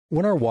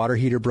When our water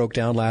heater broke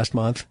down last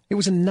month, it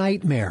was a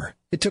nightmare.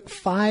 It took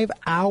 5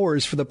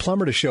 hours for the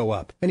plumber to show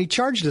up, and he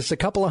charged us a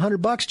couple of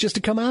 $100 just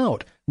to come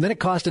out. And then it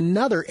cost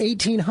another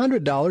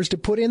 $1,800 to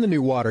put in the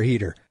new water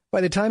heater. By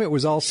the time it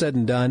was all said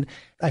and done,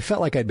 I felt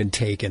like I'd been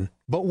taken.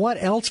 But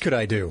what else could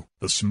I do?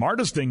 The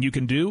smartest thing you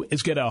can do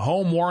is get a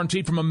home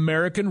warranty from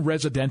American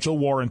Residential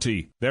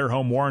Warranty. Their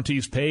home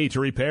warranties pay to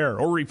repair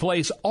or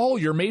replace all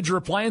your major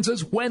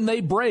appliances when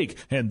they break,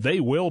 and they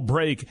will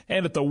break,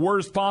 and at the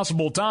worst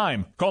possible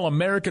time. Call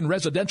American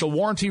Residential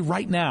Warranty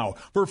right now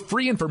for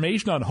free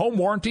information on home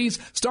warranties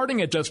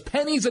starting at just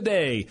pennies a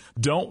day.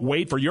 Don't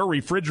wait for your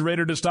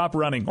refrigerator to stop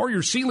running or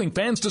your ceiling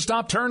fans to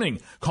stop turning.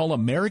 Call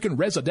American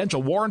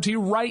Residential Warranty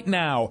right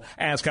now.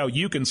 Ask how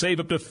you can save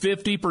up to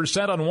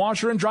 50% on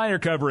washer and dryer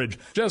coverage.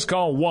 Just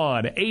call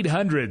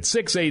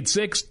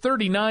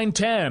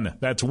 1-800-686-3910.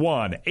 That's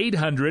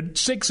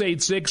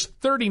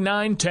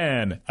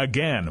 1-800-686-3910.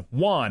 Again,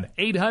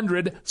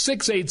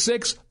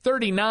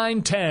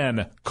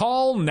 1-800-686-3910.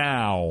 Call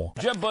now.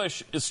 Jeb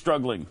Bush is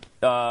struggling.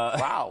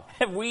 Wow.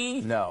 Have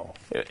we? No.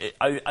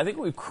 I think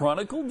we've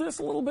chronicled this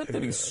a little bit,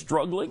 that he's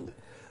struggling.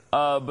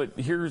 But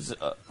here's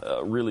a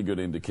really good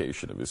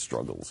indication of his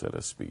struggles at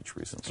a speech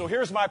recently. So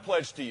here's my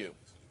pledge to you.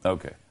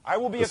 Okay. I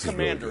will be a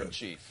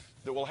commander-in-chief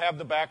that will have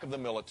the back of the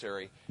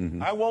military.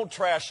 Mm-hmm. I won't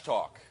trash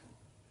talk.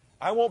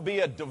 I won't be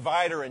a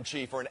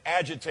divider-in-chief or an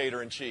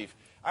agitator-in-chief.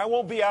 I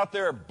won't be out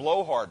there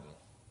blowharding,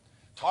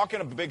 talking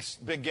a big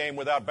game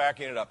without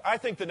backing it up. I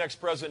think the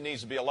next president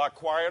needs to be a lot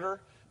quieter,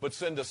 but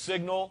send a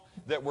signal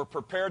that we're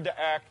prepared to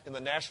act in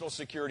the national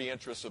security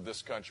interests of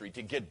this country,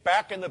 to get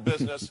back in the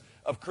business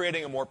of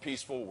creating a more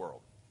peaceful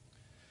world.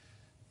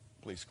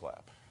 Please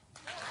clap.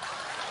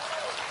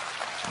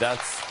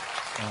 That's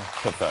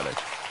pathetic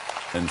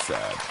and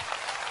sad.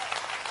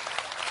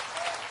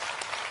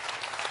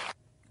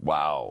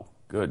 Wow.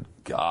 Good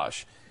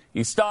gosh.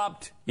 He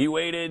stopped. He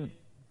waited.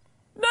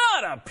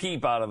 Not a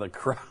peep out of the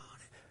crowd.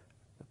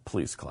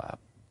 Please clap.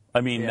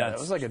 I mean, that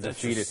was like a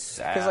defeated.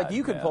 Because like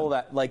you could pull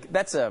that. Like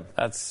that's sad.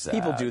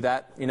 People do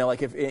that. You know,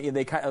 like if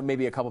they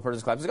maybe a couple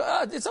persons clap, go,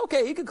 oh, it's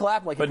okay. You can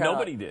clap. Like, but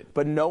nobody did.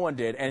 But no one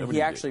did, and nobody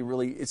he actually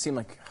really. It seemed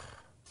like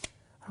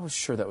I was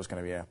sure that was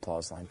going to be an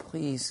applause line.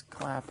 Please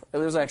clap. It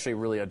was actually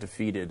really a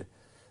defeated.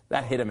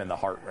 That hit him in the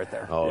heart right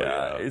there. Oh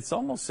yeah. It's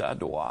almost sad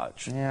to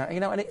watch. Yeah,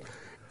 you know, and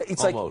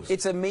it's almost. like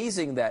it's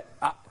amazing that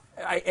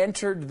I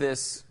entered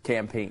this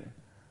campaign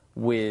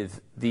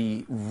with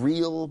the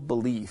real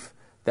belief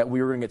that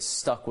we were going to get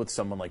stuck with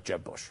someone like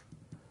Jeb Bush.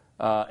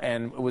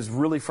 And was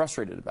really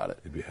frustrated about it.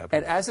 He'd be happy.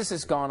 And as this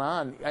has gone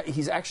on,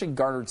 he's actually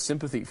garnered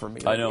sympathy from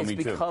me. I know, it's me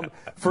become, too.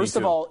 First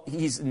of all,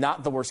 he's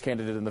not the worst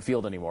candidate in the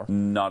field anymore.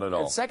 Not at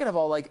all. And second of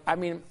all,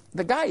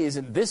 the guy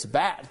isn't this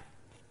bad.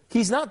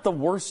 He's not the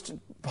worst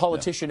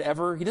politician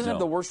ever. He doesn't have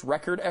the worst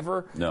record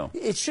ever. No.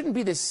 It shouldn't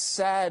be this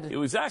sad It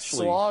was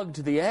actually slog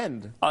to the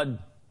end. A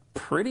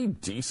pretty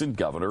decent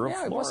governor of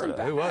Yeah, Florida. it wasn't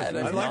bad. He was. I It's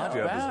liked not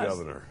Jeb bad. as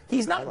governor.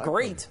 He's not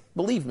great,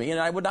 believe me, and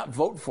I would not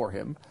vote for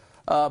him.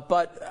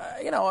 But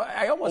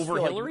I almost Over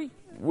feel Hillary? Like,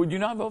 would you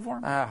not vote for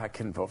him? I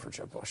couldn't vote for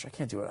Jeb Bush. I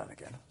can't do it on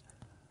again.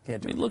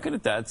 Can't do it. Looking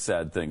at that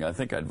sad thing, I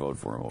think I'd vote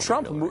for him over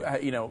Trump,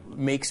 Hillary.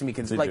 makes me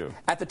consider. Like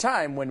at the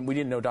time when we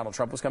didn't know Donald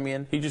Trump was coming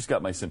in, He just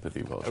got my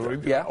sympathy vote.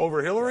 Yeah.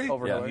 Over Hillary?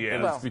 Over Yeah, Hillary.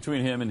 yeah. Well, It's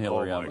between him and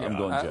Hillary. I'm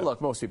going Jeb. look,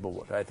 most people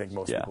would. I think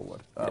most people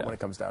would when it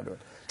comes down to it.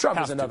 Trump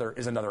Have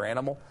is to. another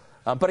animal.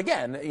 But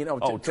again,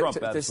 Trump, to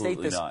absolutely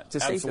state this, not.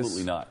 to state Absolutely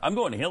this, not. I'm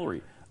going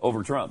Hillary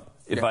over Trump.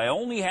 If I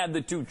only had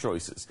the two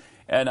choices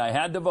and I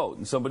had to vote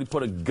and somebody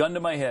put a gun to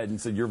my head and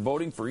said, you're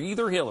voting for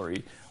either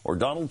Hillary or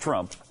Donald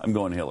Trump, I'm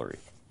going Hillary.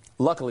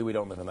 Luckily, we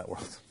don't live in that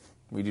world.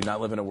 We do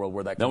not live in a world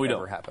where that can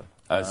ever happen.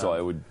 So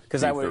I would be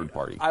third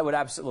party. I would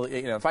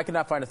absolutely, if I could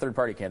not find a third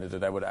party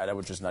candidate, I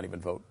would just not even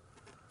vote.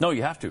 No,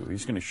 you have to.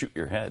 He's going to shoot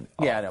your head.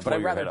 Yeah, I know, but blow I'd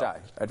your rather head die.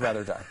 off. I'd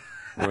rather die.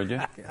 Would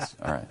you? Yes.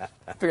 All right.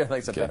 I figure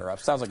that's a better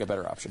option. Sounds like a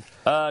better option.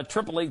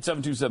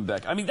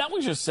 888-727-BECK. I mean, that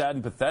was just sad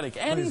and pathetic.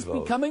 And Please he's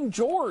vote. becoming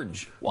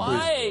George.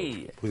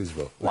 Why? Please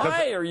vote.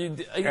 Why are you?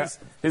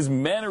 His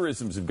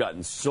mannerisms have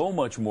gotten so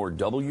much more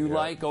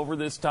W-like over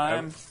this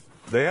time.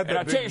 They had And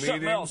that I tell you big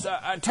something meeting. else.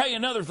 I tell you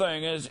another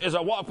thing. As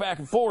I walk back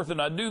and forth and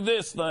I do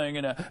this thing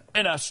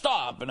and I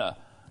stop and I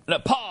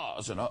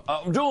pause and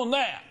I'm doing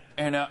that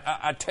and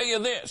I tell you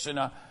this and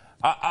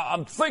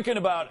I'm thinking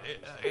about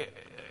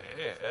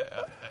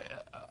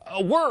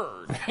a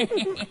word.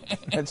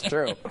 That's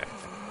true.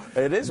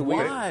 It is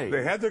weird. Why?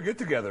 They had their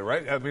get-together,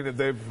 right? I mean,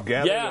 they've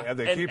gathered and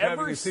they keep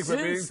having these secret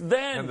meetings.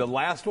 Then, and the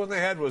last one they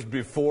had was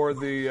before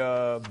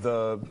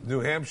the New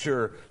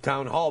Hampshire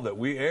town hall that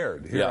we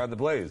aired here on The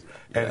Blaze.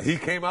 And he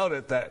came out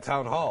at that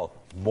town hall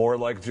more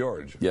like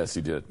George. Yes,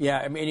 he did. Yeah,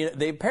 I mean,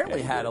 they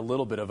apparently had a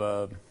little bit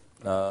of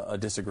a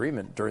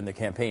disagreement during the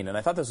campaign, and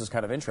I thought this was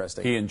kind of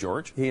interesting. He and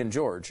George? He and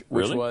George,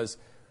 which Really? was,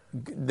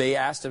 they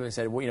asked him and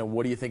said, well,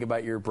 what do you think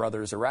about your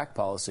brother's Iraq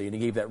policy? And he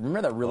gave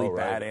remember that really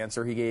bad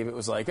answer he gave? It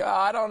was like,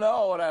 I don't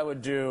know what I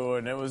would do,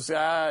 and it was, it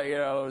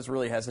was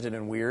really hesitant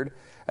and weird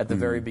at the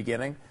very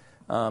beginning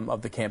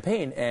of the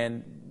campaign,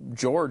 and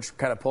George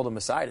kind of pulled him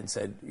aside and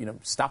said,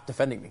 stop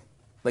defending me.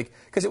 Like,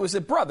 because it was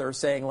a brother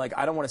saying, like,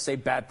 I don't want to say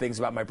bad things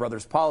about my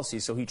brother's policy,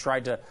 so he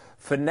tried to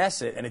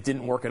finesse it, and it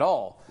didn't work at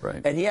all.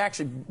 Right. And he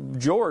actually,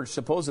 George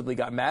supposedly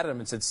got mad at him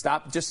and said,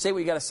 stop, just say what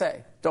you got to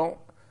say. Don't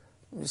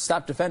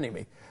stop defending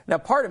me. Now,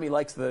 part of me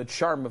likes the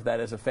charm of that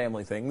as a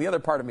family thing. The other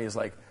part of me is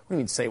like, what do you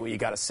mean say what you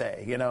got to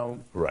say? You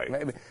know?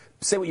 Right.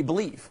 Say what you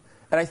believe.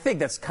 And I think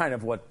that's kind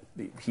of what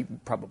he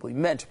probably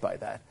meant by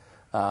that.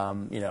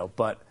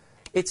 But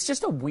it's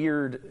just a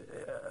weird,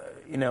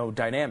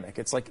 dynamic.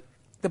 It's like,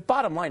 the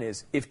bottom line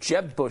is, if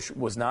Jeb Bush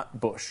was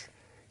not Bush,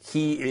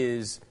 he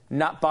is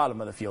not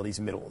bottom of the field, he's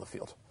middle of the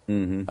field.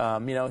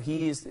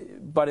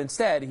 Mm-hmm. But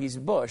instead, he's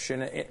Bush,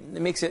 and it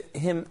makes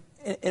him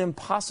an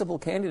impossible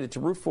candidate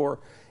to root for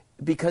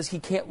because he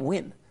can't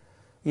win.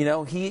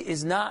 He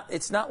is not,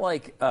 it's not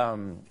like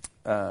any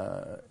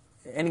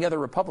other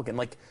Republican.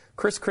 Like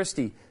Chris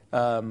Christie, he's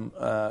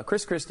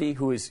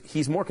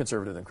more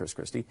conservative than Chris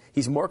Christie.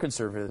 He's more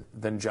conservative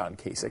than John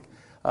Kasich.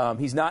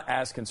 He's not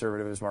as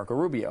conservative as Marco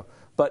Rubio.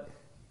 But,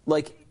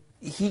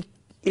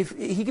 if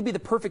he could be the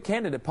perfect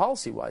candidate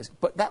policy-wise,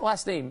 but that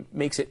last name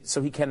makes it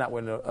so he cannot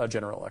win a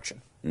general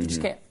election. He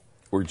just can't.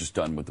 We're just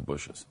done with the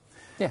Bushes.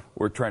 Yeah.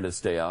 We're trying to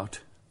stay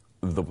out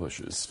the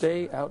Bushes.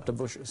 Stay out the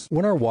Bushes.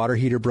 When our water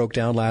heater broke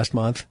down last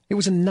month, it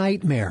was a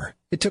nightmare.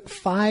 It took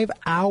 5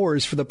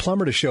 hours for the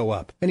plumber to show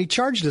up, and he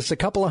charged us a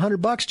couple of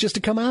 $100 just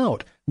to come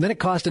out. And then it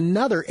cost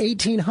another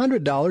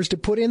 $1,800 to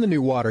put in the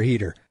new water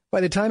heater.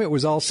 By the time it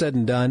was all said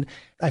and done,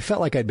 I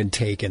felt like I'd been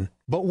taken.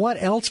 But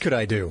what else could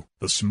I do?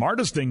 The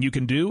smartest thing you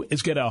can do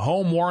is get a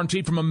home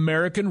warranty from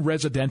American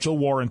Residential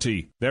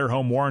Warranty. Their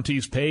home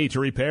warranties pay to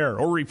repair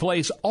or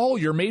replace all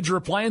your major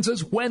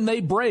appliances when they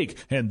break,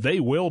 and they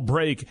will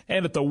break,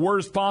 and at the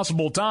worst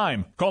possible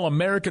time. Call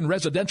American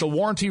Residential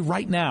Warranty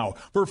right now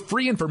for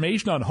free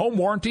information on home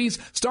warranties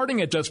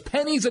starting at just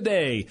pennies a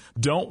day.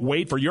 Don't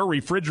wait for your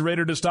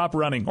refrigerator to stop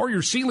running or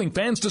your ceiling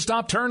fans to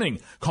stop turning.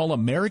 Call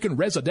American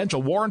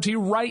Residential Warranty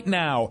right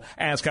now.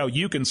 Ask how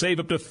you can save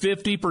up to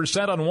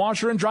 50% on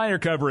washer and dryer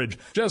coverage.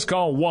 Just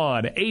call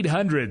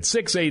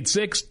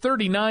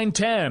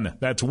 1-800-686-3910.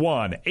 That's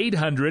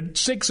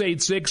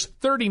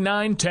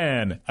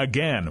 1-800-686-3910.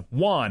 Again,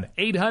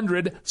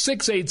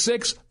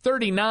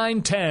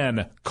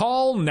 1-800-686-3910.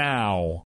 Call now.